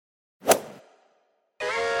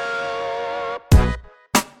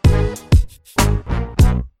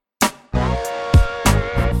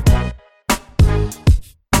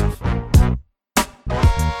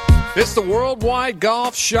It's the Worldwide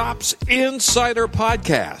Golf Shops Insider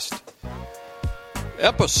Podcast,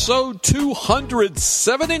 episode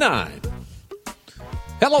 279.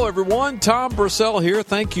 Hello, everyone. Tom Brissell here.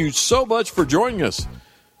 Thank you so much for joining us.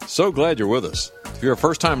 So glad you're with us. If you're a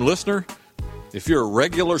first-time listener, if you're a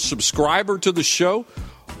regular subscriber to the show,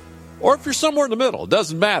 or if you're somewhere in the middle, it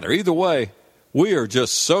doesn't matter. Either way, we are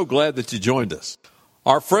just so glad that you joined us.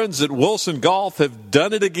 Our friends at Wilson Golf have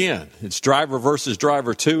done it again. It's Driver versus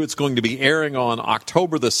Driver 2. It's going to be airing on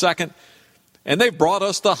October the 2nd. And they've brought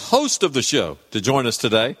us the host of the show to join us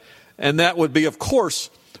today. And that would be, of course,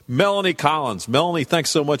 Melanie Collins. Melanie, thanks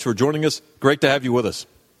so much for joining us. Great to have you with us.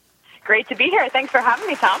 Great to be here. Thanks for having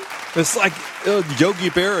me, Tom. It's like Yogi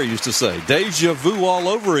Berra used to say, deja vu all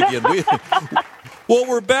over again. Well,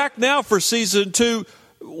 we're back now for season 2.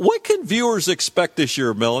 What can viewers expect this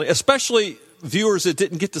year, Melanie, especially viewers that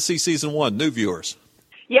didn't get to see season 1, new viewers?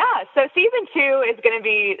 Yeah, so season 2 is going to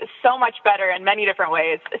be so much better in many different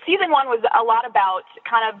ways. Season 1 was a lot about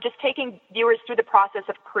kind of just taking viewers through the process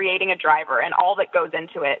of creating a driver and all that goes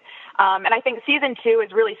into it. And I think season 2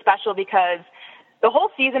 is really special because the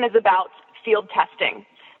whole season is about field testing.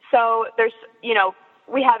 So there's,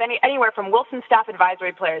 we have anywhere from Wilson staff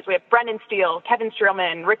advisory players. We have Brendan Steele, Kevin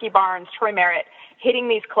Streelman, Ricky Barnes, Troy Merritt, hitting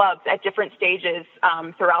these clubs at different stages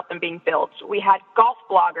throughout them being built. We had golf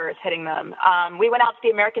bloggers hitting them. We went out to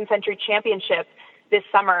the American Century Championship this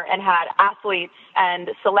summer and had athletes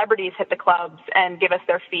and celebrities hit the clubs and give us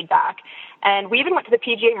their feedback. And we even went to the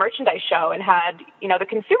PGA Merchandise Show and had, the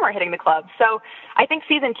consumer hitting the clubs. So I think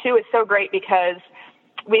season 2 is so great because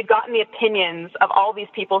we've gotten the opinions of all these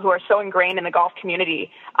people who are so ingrained in the golf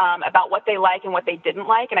community about what they like and what they didn't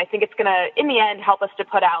like. And I think it's going to, in the end, help us to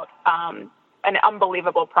put out an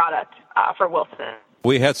unbelievable product for Wilson.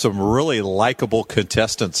 We had some really likable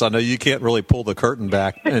contestants. I know you can't really pull the curtain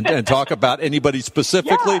back and talk about anybody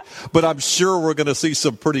specifically, but I'm sure we're going to see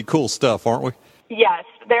some pretty cool stuff, aren't we? Yes.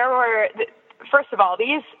 There were, first of all,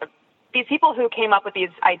 these people who came up with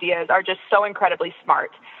these ideas are just so incredibly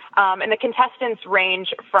smart. And the contestants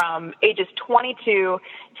range from ages 22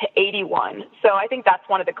 to 81. So I think that's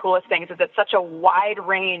one of the coolest things is it's such a wide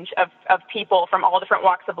range of people from all different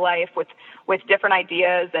walks of life with different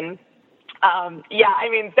ideas. And,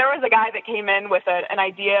 there was a guy that came in with an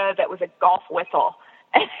idea that was a golf whistle.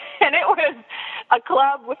 And it was a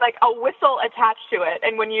club with like a whistle attached to it.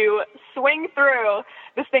 And when you swing through,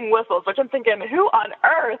 this thing whistles, which I'm thinking, who on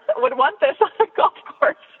earth would want this on a golf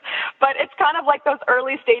course? But it's kind of like those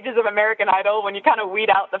early stages of American Idol when you kind of weed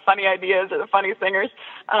out the funny ideas or the funny singers.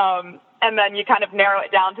 And then you kind of narrow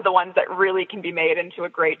it down to the ones that really can be made into a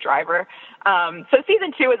great driver. So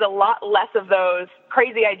season 2 is a lot less of those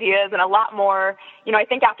crazy ideas and a lot more, I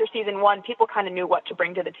think after season 1, people kind of knew what to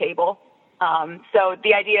bring to the table. So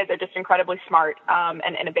the ideas are just incredibly smart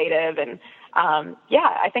and innovative. And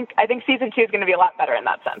I think season 2 is going to be a lot better in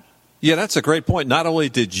that sense. Yeah, that's a great point. Not only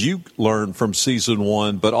did you learn from season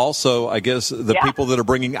 1, but also, I guess, the people that are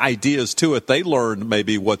bringing ideas to it, they learned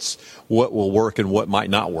maybe what will work and what might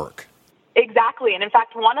not work. Exactly. And in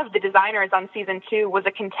fact, one of the designers on season 2 was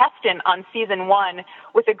a contestant on season 1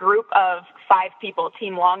 with a group of 5 people,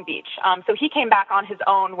 Team Long Beach. So he came back on his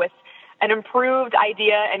own with an improved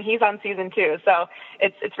idea, and he's on season 2. So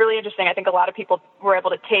it's really interesting. I think a lot of people were able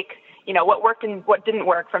to take, what worked and what didn't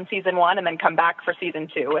work from season 1 and then come back for season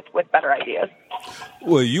 2 with better ideas.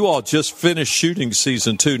 Well, you all just finished shooting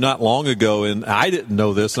season 2 not long ago, and I didn't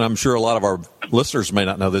know this, and I'm sure a lot of our listeners may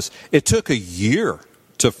not know this. It took a year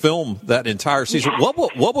to film that entire season. Yeah.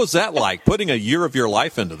 What was that like, putting a year of your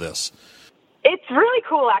life into this? It's really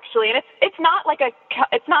cool, actually, and it's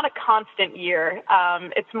not a constant year.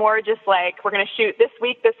 It's more just like we're going to shoot this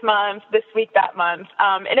week, this month, this week, that month,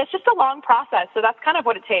 and it's just a long process. So that's kind of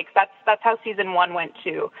what it takes. That's how season 1 went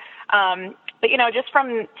too. But just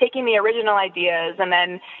from taking the original ideas and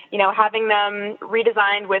then having them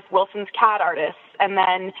redesigned with Wilson's CAD artists, and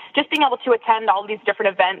then just being able to attend all these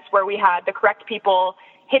different events where we had the correct people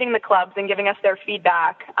hitting the clubs and giving us their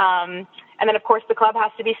feedback. And then, of course, the club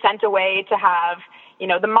has to be sent away to have,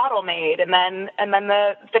 the model made and then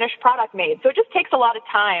the finished product made. So it just takes a lot of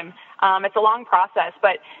time. It's a long process,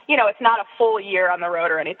 but, it's not a full year on the road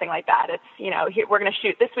or anything like that. It's, we're going to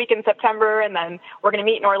shoot this week in September, and then we're going to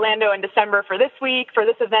meet in Orlando in December for this week, for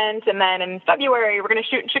this event. And then in February, we're going to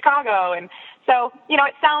shoot in Chicago. And so,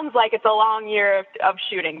 it sounds like it's a long year of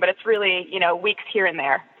shooting, but it's really, weeks here and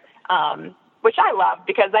there. Which I love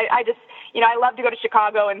because I just, I love to go to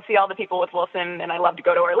Chicago and see all the people with Wilson, and I love to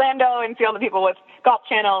go to Orlando and see all the people with Golf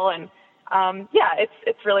Channel, and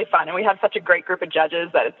it's really fun, and we have such a great group of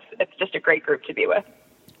judges that it's just a great group to be with.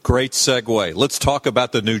 Great segue. Let's talk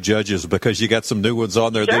about the new judges because you got some new ones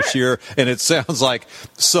on there this year, and it sounds like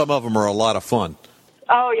some of them are a lot of fun.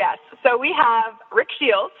 Oh, yes. So we have Rick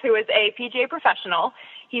Shields, who is a PGA professional.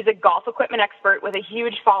 He's a golf equipment expert with a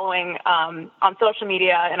huge following on social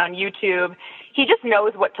media and on YouTube. He just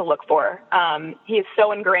knows what to look for. He is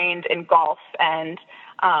so ingrained in golf and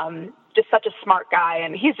just such a smart guy,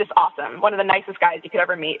 and he's just awesome. One of the nicest guys you could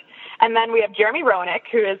ever meet. And then we have Jeremy Roenick,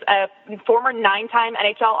 who is a former 9-time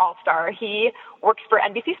NHL All-Star. He works for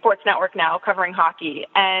NBC Sports Network now, covering hockey,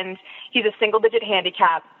 and he's a single-digit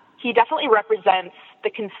handicap. He definitely represents the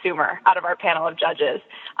consumer out of our panel of judges.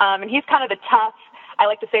 And he's kind of the tough, I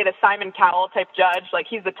like to say the Simon Cowell type judge. Like,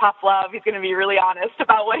 he's the tough love. He's going to be really honest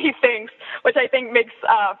about what he thinks, which I think makes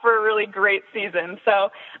for a really great season. So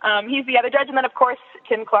he's the other judge. And then, of course,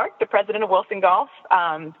 Tim Clark, the president of Wilson Golf.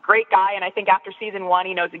 Great guy. And I think after season 1,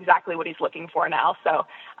 he knows exactly what he's looking for now. So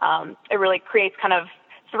it really creates kind of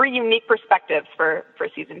 3 unique perspectives for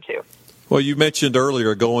season 2. Well, you mentioned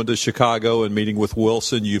earlier going to Chicago and meeting with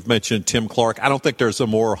Wilson. You've mentioned Tim Clark. I don't think there's a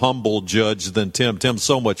more humble judge than Tim. Tim's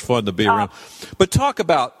so much fun to be around. But talk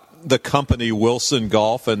about the company Wilson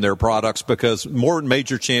Golf and their products, because more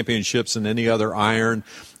major championships than any other iron.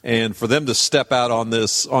 And for them to step out on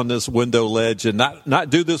this window ledge and not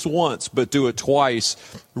do this once, but do it twice,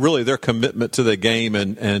 really their commitment to the game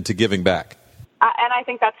and to giving back. And I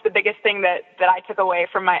think that's the biggest thing that I took away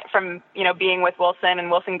from being with Wilson and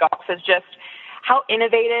Wilson Golf is just how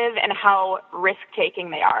innovative and how risk-taking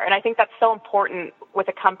they are. And I think that's so important with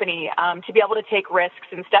a company to be able to take risks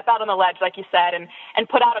and step out on the ledge, like you said, and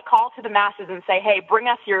put out a call to the masses and say, hey, bring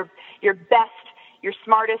us your best, your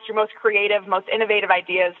smartest, your most creative, most innovative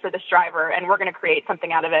ideas for this driver, and we're going to create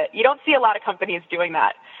something out of it. You don't see a lot of companies doing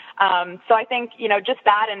that. So I think, just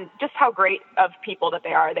that and just how great of people that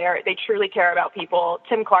they are. They truly care about people.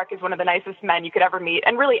 Tim Clark is one of the nicest men you could ever meet,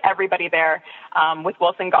 and really everybody there with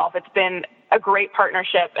Wilson Golf. It's been a great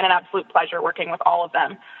partnership and an absolute pleasure working with all of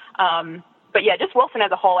them. But yeah, just Wilson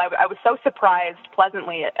as a whole, I was so surprised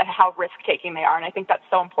pleasantly at how risk-taking they are, and I think that's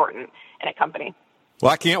so important in a company.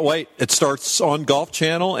 Well, I can't wait. It starts on Golf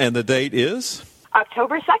Channel, and the date is?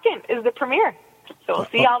 October 2nd is the premiere. So we'll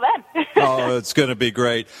see y'all then. Oh, it's going to be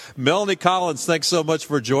great. Melanie Collins, thanks so much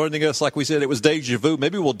for joining us. Like we said, it was deja vu.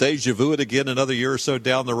 Maybe we'll deja vu it again another year or so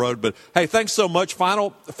down the road. But, hey, thanks so much.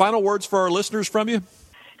 Final words for our listeners from you?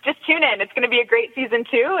 Just tune in. It's going to be a great season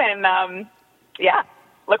 2, and,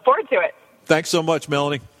 look forward to it. Thanks so much,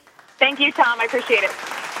 Melanie. Thank you, Tom. I appreciate it.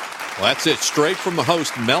 Well, that's it. Straight from the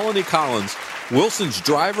host, Melanie Collins. Wilson's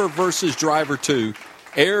Driver versus Driver 2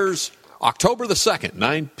 airs October the 2nd,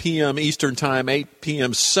 9 p.m. Eastern Time, 8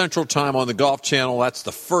 p.m. Central Time on the Golf Channel. That's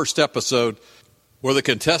the first episode where the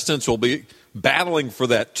contestants will be battling for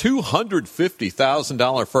that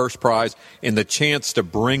 $250,000 first prize and the chance to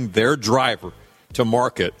bring their driver to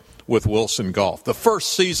market with Wilson Golf. The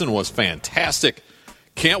first season was fantastic.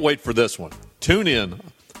 Can't wait for this one. Tune in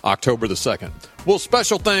October the 2nd. Well,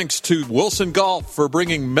 special thanks to Wilson Golf for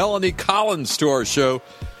bringing Melanie Collins to our show.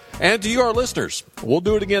 And to you, our listeners, we'll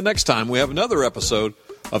do it again next time. We have another episode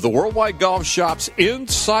of the Worldwide Golf Shops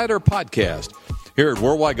Insider Podcast here at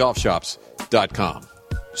worldwidegolfshops.com.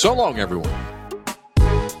 So long, everyone.